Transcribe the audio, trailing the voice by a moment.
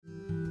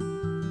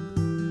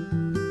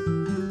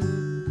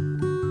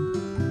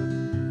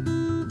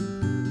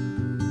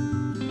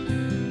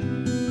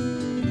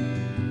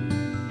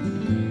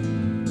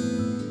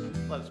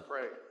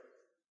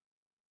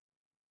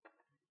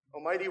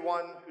Almighty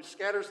One, who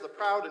scatters the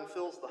proud and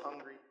fills the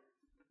hungry,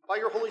 by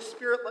your Holy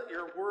Spirit let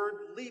your word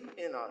leap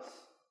in us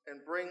and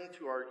bring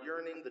to our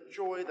yearning the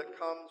joy that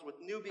comes with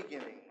new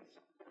beginnings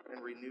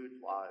and renewed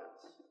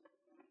lives.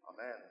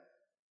 Amen.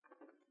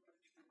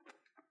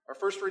 Our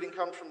first reading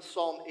comes from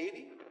Psalm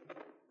 80,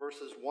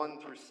 verses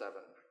 1 through 7.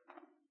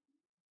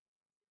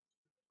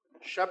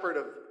 Shepherd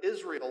of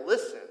Israel,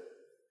 listen.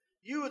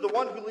 You, the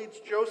one who leads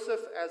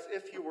Joseph as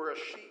if you were a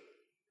sheep.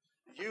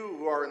 You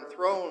who are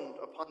enthroned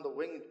upon the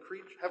winged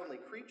heavenly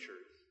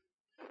creatures.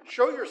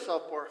 Show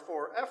yourself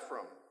for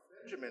Ephraim,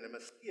 Benjamin, and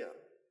Messiah.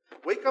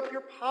 Wake up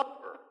your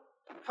power.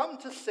 Come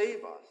to save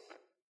us.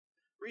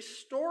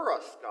 Restore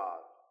us, God.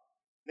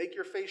 Make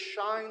your face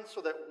shine so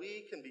that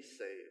we can be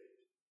saved.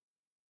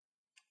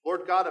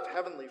 Lord God of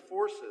heavenly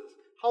forces,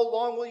 how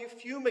long will you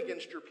fume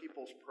against your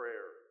people's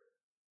prayer?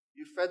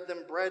 You fed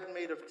them bread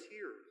made of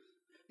tears.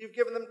 You've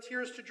given them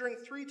tears to drink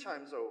 3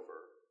 times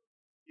over.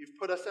 You've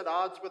put us at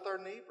odds with our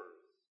neighbors.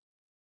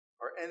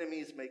 Our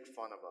enemies make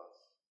fun of us.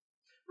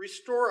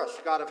 Restore us,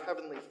 God of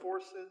heavenly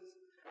forces.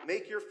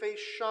 Make your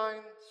face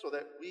shine so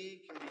that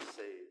we can be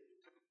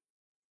saved.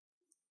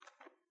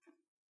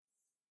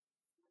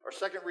 Our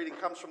second reading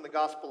comes from the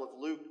Gospel of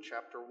Luke,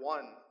 chapter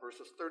 1,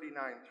 verses 39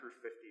 through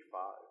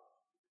 55.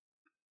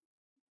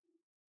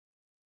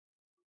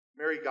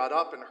 Mary got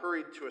up and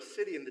hurried to a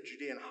city in the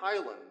Judean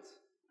highlands.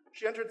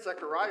 She entered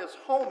Zechariah's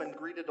home and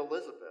greeted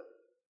Elizabeth.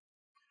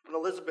 When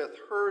Elizabeth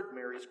heard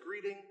Mary's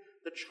greeting,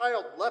 the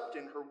child leapt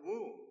in her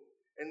womb,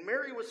 and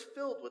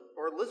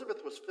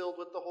Elizabeth was filled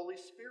with the Holy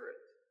Spirit.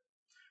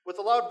 With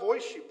a loud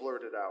voice she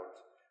blurted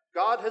out,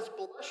 God has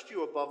blessed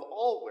you above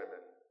all women,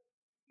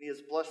 and he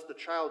has blessed the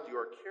child you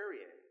are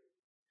carrying.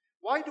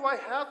 Why do I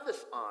have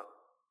this honor,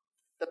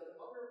 that the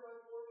mother of my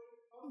Lord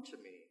should come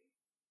to me?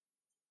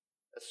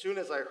 As soon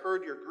as I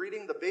heard your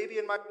greeting, the baby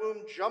in my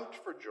womb jumped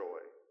for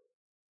joy.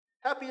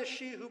 Happy is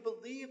she who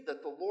believed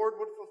that the Lord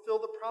would fulfill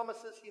the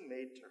promises he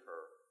made to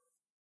her.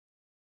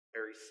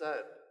 Mary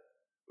said,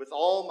 with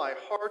all my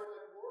heart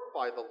I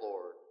glorify the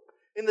Lord.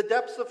 In the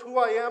depths of who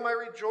I am, I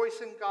rejoice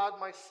in God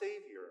my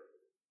Savior.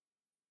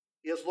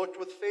 He has looked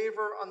with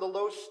favor on the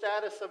low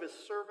status of his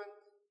servant.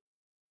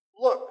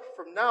 Look,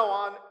 from now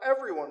on,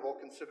 everyone will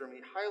consider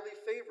me highly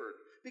favored,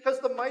 because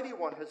the Mighty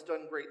One has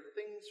done great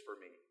things for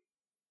me.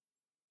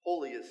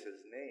 Holy is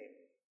his name.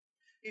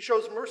 He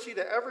shows mercy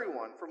to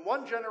everyone from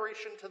one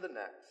generation to the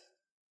next,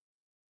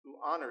 who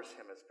honors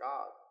him as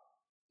God.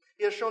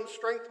 He has shown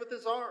strength with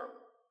his arm.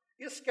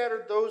 He has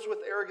scattered those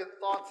with arrogant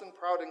thoughts and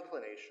proud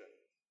inclination.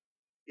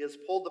 He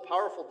has pulled the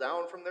powerful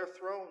down from their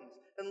thrones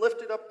and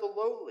lifted up the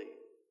lowly.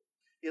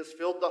 He has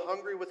filled the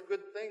hungry with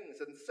good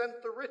things and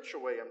sent the rich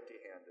away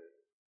empty-handed.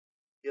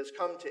 He has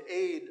come to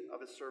aid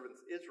of his servant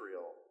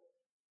Israel,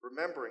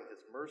 remembering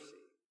his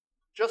mercy,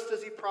 just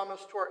as he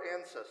promised to our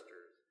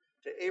ancestors,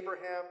 to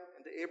Abraham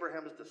and to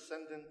Abraham's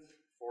descendants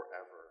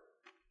forever.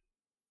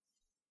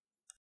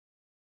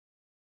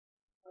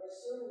 Our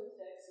sermon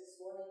text this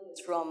morning is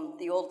from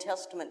the Old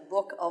Testament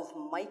book of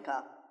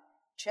Micah,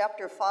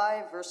 chapter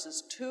 5,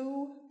 verses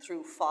 2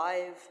 through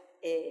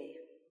 5a.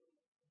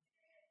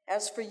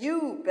 As for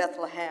you,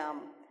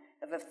 Bethlehem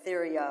of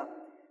Ephraim,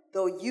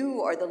 though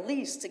you are the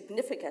least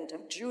significant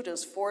of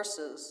Judah's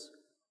forces,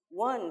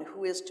 one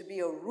who is to be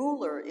a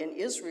ruler in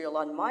Israel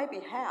on my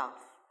behalf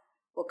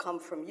will come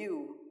from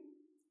you.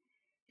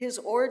 His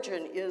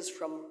origin is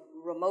from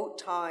remote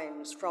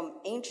times, from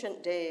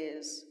ancient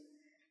days.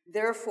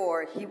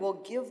 Therefore, he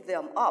will give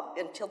them up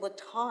until the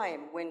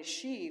time when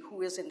she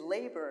who is in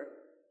labor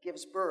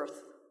gives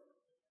birth.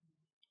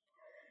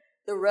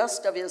 The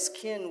rest of his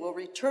kin will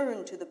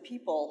return to the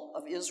people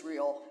of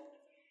Israel.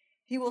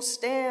 He will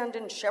stand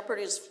and shepherd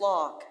his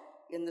flock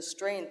in the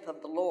strength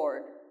of the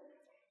Lord,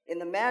 in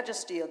the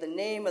majesty of the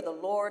name of the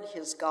Lord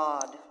his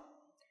God.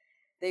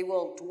 They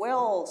will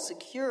dwell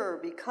secure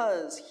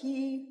because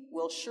he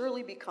will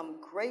surely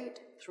become great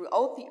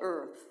throughout the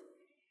earth.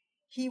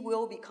 He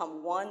will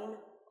become one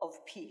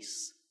of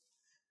peace.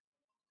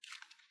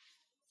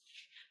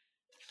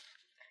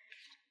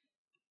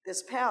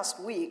 This past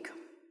week,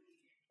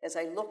 as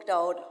I looked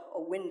out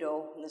a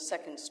window in the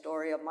second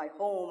story of my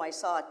home, I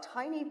saw a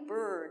tiny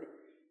bird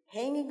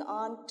hanging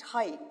on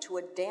tight to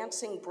a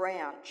dancing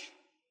branch.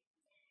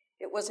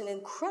 It was an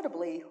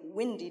incredibly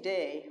windy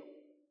day.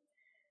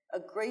 A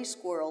gray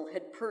squirrel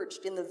had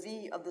perched in the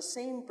V of the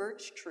same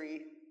birch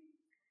tree.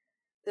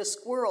 The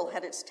squirrel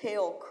had its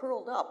tail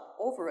curled up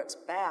over its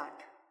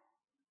back.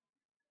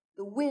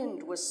 The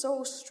wind was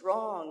so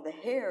strong, the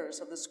hairs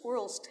of the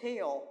squirrel's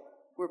tail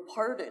were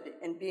parted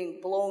and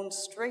being blown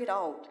straight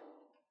out.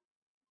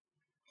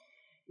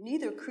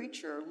 Neither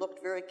creature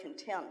looked very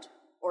content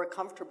or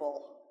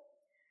comfortable.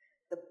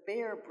 The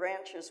bare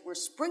branches were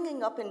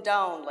springing up and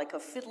down like a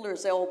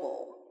fiddler's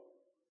elbow.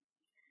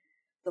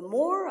 The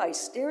more I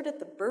stared at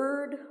the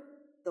bird,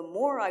 the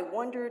more I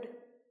wondered,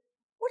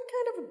 what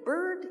kind of a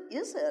bird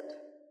is it?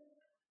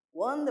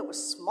 One that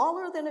was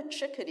smaller than a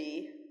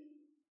chickadee,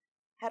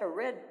 had a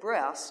red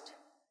breast,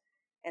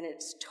 and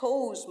its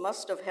toes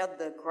must have had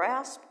the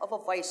grasp of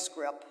a vice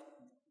grip.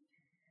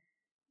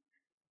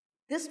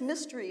 This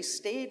mystery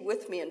stayed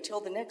with me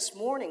until the next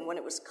morning when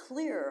it was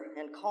clear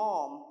and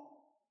calm.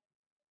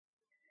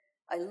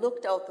 I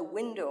looked out the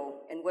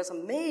window and was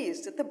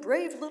amazed that the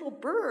brave little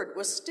bird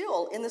was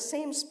still in the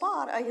same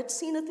spot I had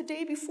seen it the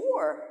day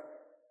before.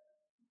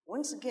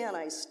 Once again,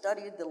 I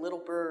studied the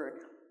little bird.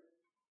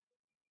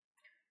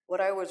 What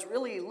I was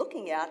really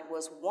looking at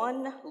was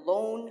one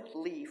lone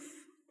leaf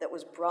that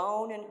was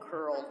brown and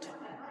curled,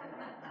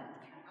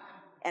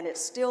 and it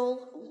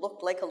still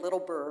looked like a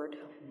little bird.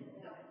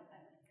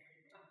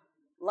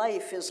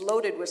 Life is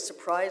loaded with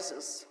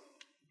surprises.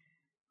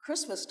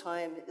 Christmas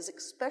time is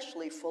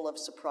especially full of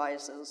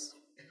surprises.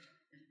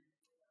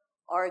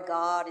 Our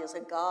God is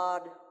a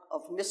God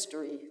of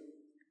mystery,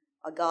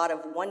 a God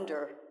of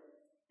wonder,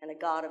 and a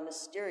God of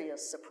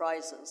mysterious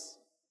surprises.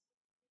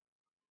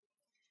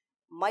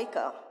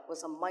 Micah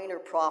was a minor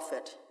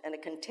prophet and a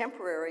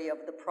contemporary of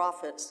the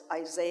prophets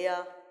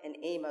Isaiah and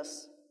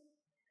Amos.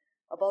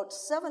 About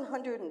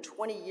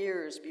 720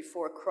 years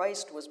before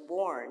Christ was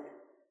born,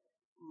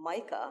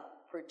 Micah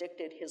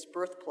predicted his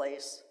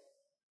birthplace.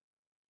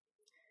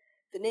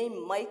 The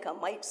name Micah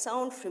might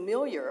sound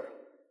familiar,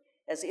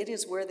 as it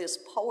is where this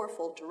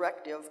powerful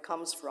directive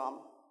comes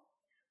from.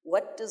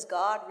 What does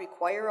God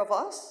require of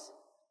us?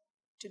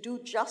 To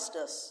do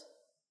justice,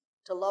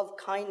 to love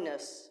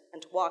kindness,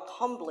 and to walk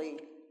humbly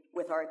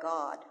with our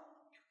God.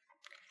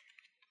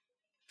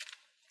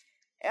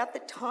 At the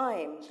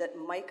time that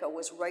Micah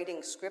was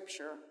writing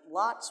scripture,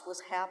 lots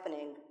was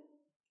happening.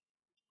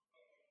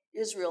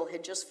 Israel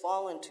had just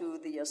fallen to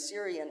the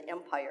Assyrian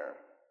Empire.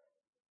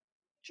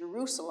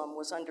 Jerusalem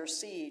was under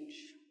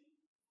siege.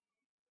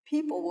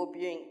 People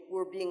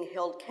were being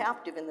held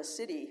captive in the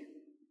city,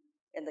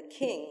 and the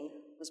king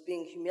was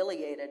being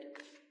humiliated.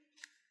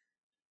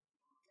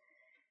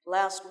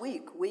 Last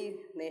week, we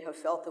may have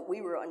felt that we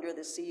were under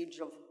the siege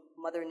of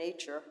Mother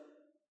Nature.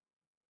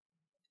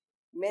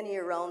 Many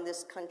around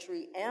this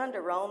country and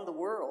around the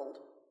world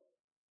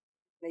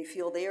may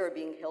feel they are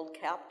being held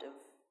captive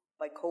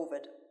by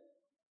COVID.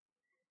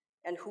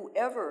 And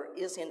whoever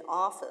is in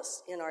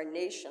office in our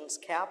nation's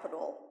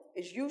capital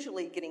is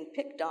usually getting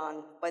picked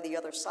on by the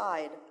other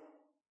side.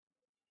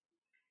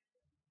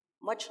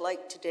 Much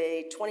like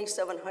today,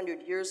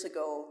 2,700 years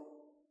ago,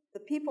 the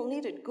people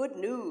needed good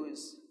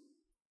news.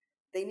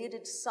 They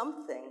needed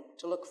something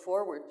to look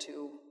forward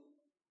to.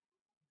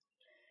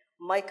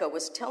 Micah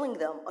was telling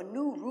them a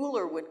new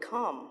ruler would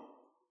come.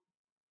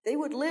 They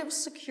would live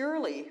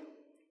securely,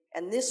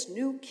 and this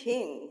new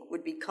king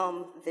would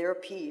become their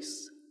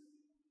peace.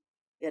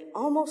 It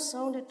almost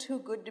sounded too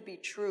good to be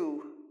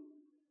true.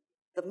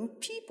 The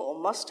people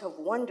must have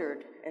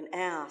wondered and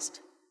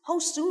asked, how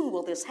soon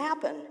will this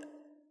happen?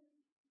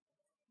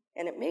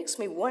 And it makes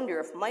me wonder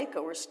if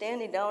Micah were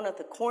standing down at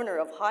the corner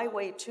of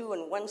Highway 2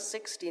 and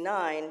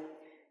 169,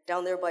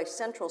 down there by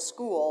Central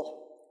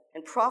School,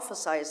 and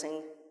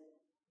prophesizing,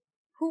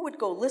 who would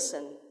go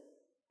listen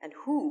and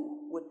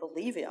who would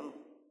believe him?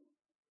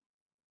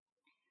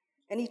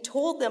 And he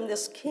told them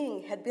this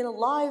king had been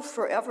alive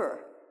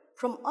forever,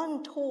 from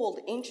untold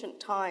ancient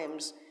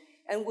times,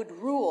 and would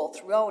rule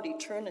throughout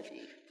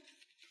eternity.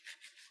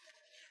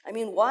 I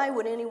mean, why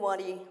would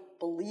anybody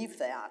believe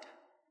that?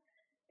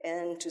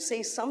 And to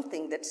say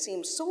something that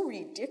seemed so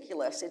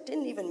ridiculous, it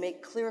didn't even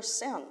make clear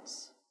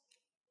sense.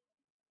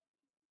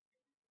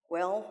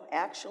 Well,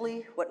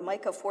 actually, what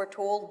Micah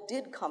foretold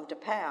did come to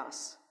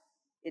pass.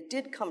 It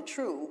did come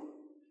true,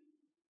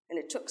 and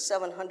it took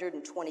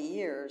 720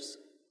 years.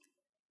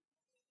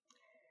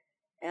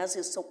 As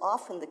is so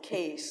often the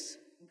case,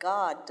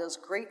 God does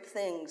great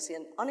things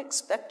in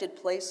unexpected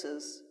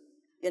places,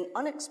 in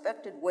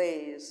unexpected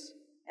ways,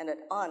 and at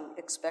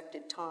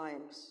unexpected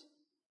times.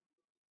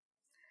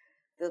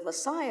 The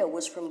Messiah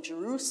was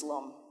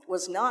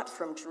not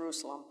from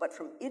Jerusalem, but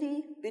from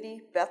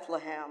itty-bitty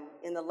Bethlehem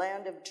in the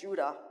land of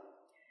Judah,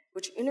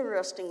 which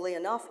interestingly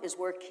enough is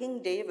where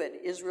King David,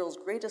 Israel's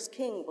greatest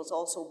king, was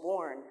also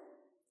born.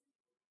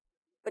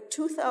 But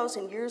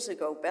 2,000 years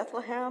ago,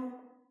 Bethlehem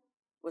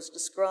was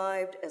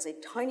described as a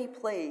tiny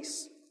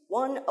place,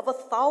 one of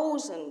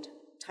 1,000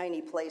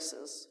 tiny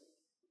places.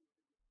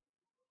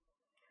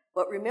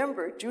 But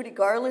remember, Judy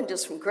Garland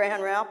is from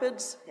Grand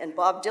Rapids, and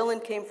Bob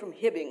Dylan came from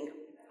Hibbing.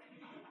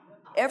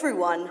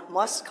 Everyone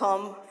must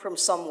come from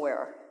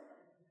somewhere.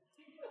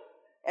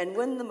 And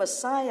when the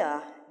Messiah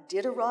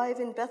did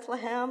arrive in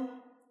Bethlehem,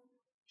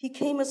 he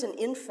came as an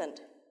infant,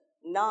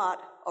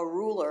 not a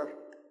ruler.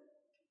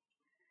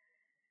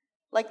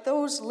 Like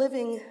those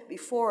living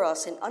before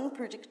us in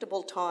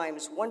unpredictable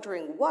times,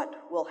 wondering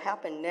what will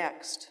happen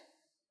next,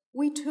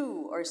 we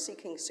too are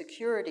seeking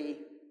security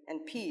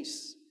and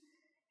peace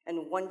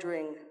and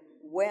wondering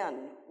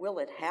when will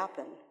it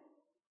happen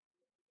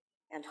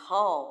and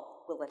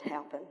how will it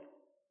happen.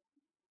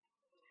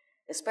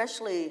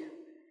 Especially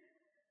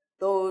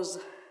those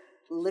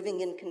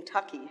living in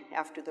Kentucky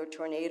after the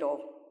tornado,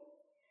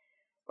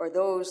 or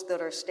those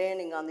that are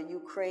standing on the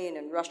Ukraine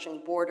and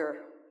Russian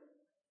border.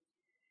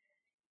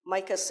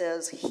 Micah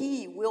says,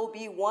 he will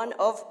be one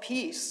of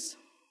peace.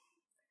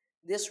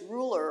 This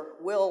ruler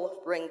will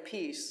bring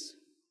peace.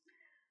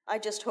 I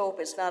just hope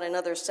it's not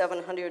another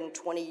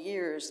 720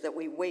 years that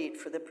we wait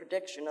for the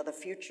prediction of the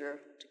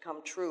future to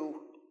come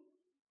true.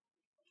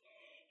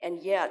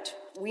 And yet,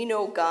 we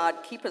know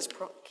God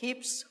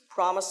keeps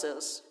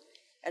promises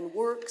and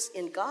works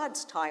in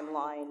God's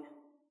timeline,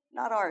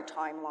 not our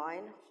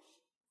timeline.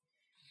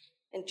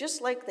 And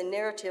just like the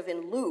narrative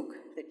in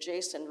Luke that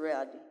Jason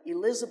read,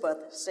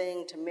 Elizabeth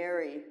saying to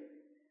Mary,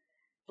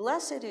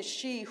 "Blessed is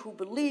she who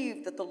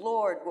believed that the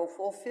Lord will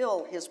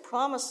fulfill his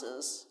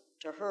promises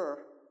to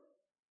her."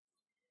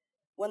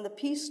 When the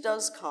peace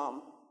does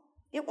come,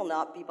 it will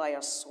not be by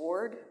a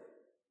sword.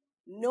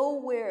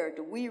 Nowhere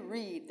do we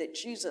read that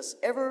Jesus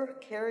ever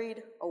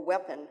carried a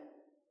weapon.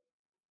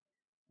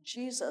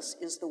 Jesus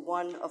is the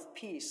one of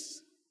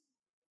peace.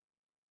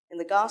 In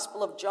the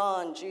Gospel of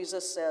John,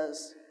 Jesus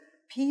says,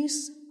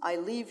 "Peace I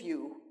leave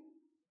you,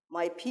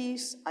 my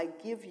peace I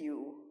give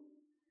you.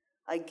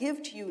 I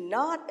give to you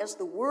not as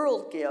the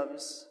world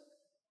gives.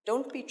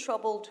 Don't be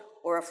troubled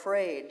or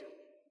afraid."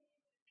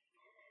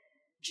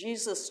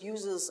 Jesus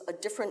uses a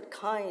different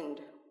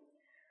kind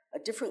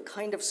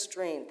of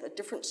strength, a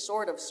different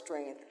sort of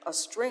strength, a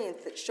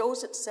strength that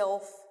shows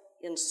itself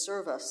in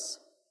service.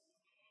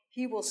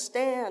 He will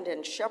stand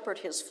and shepherd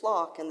his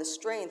flock in the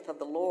strength of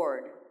the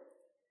Lord.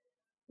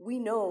 We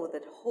know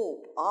that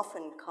hope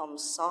often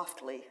comes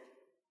softly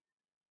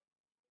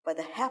by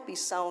the happy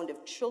sound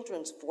of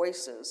children's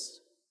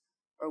voices,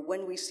 or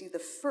when we see the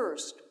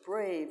first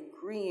brave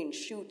green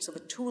shoots of a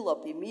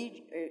tulip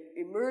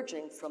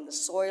emerging from the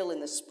soil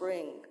in the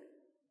spring.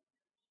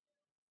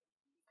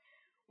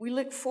 We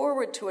look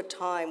forward to a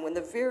time when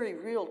the very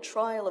real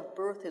trial of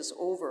birth is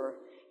over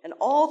and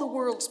all the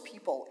world's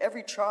people,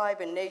 every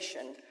tribe and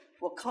nation,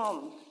 will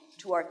come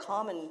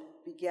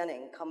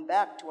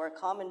back to our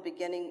common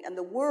beginning, and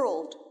the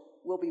world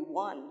will be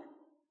one.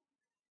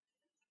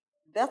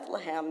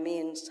 Bethlehem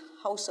means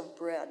house of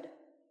bread,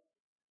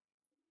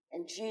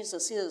 and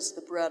Jesus is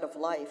the bread of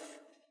life.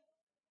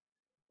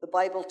 The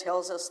Bible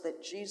tells us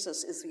that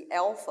Jesus is the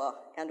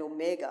Alpha and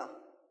Omega,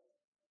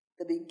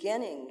 the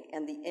beginning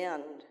and the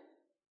end.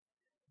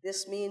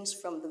 This means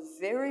from the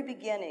very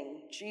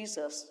beginning,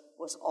 Jesus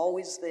was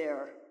always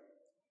there.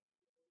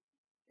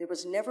 There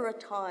was never a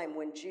time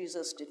when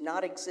Jesus did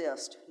not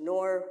exist,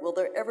 nor will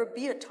there ever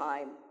be a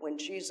time when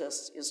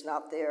Jesus is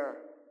not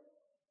there.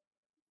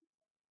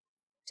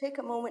 Take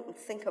a moment and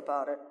think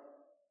about it.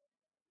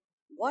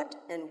 What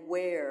and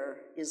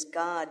where is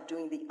God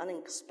doing the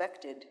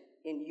unexpected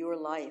in your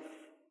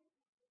life?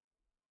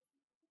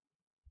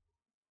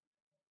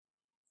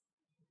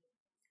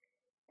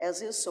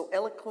 As is so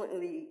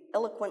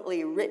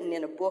eloquently written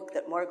in a book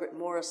that Margaret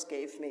Morris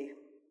gave me.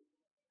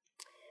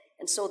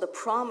 And so the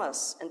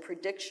promise and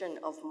prediction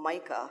of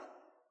Micah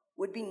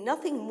would be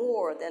nothing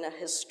more than a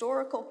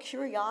historical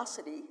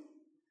curiosity,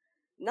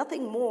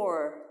 nothing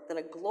more than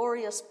a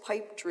glorious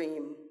pipe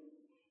dream,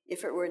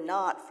 if it were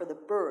not for the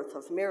birth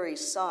of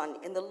Mary's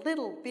son in the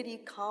little bitty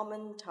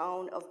common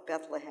town of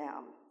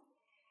Bethlehem.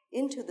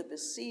 Into the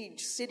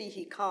besieged city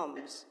he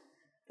comes,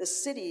 the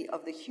city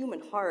of the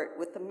human heart,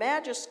 with the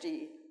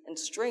majesty and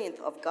strength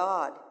of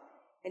God,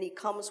 and he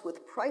comes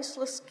with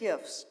priceless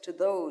gifts to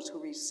those who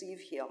receive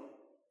him,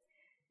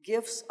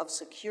 gifts of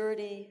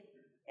security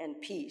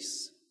and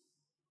peace.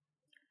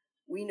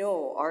 We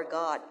know our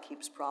God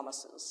keeps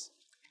promises.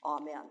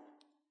 Amen.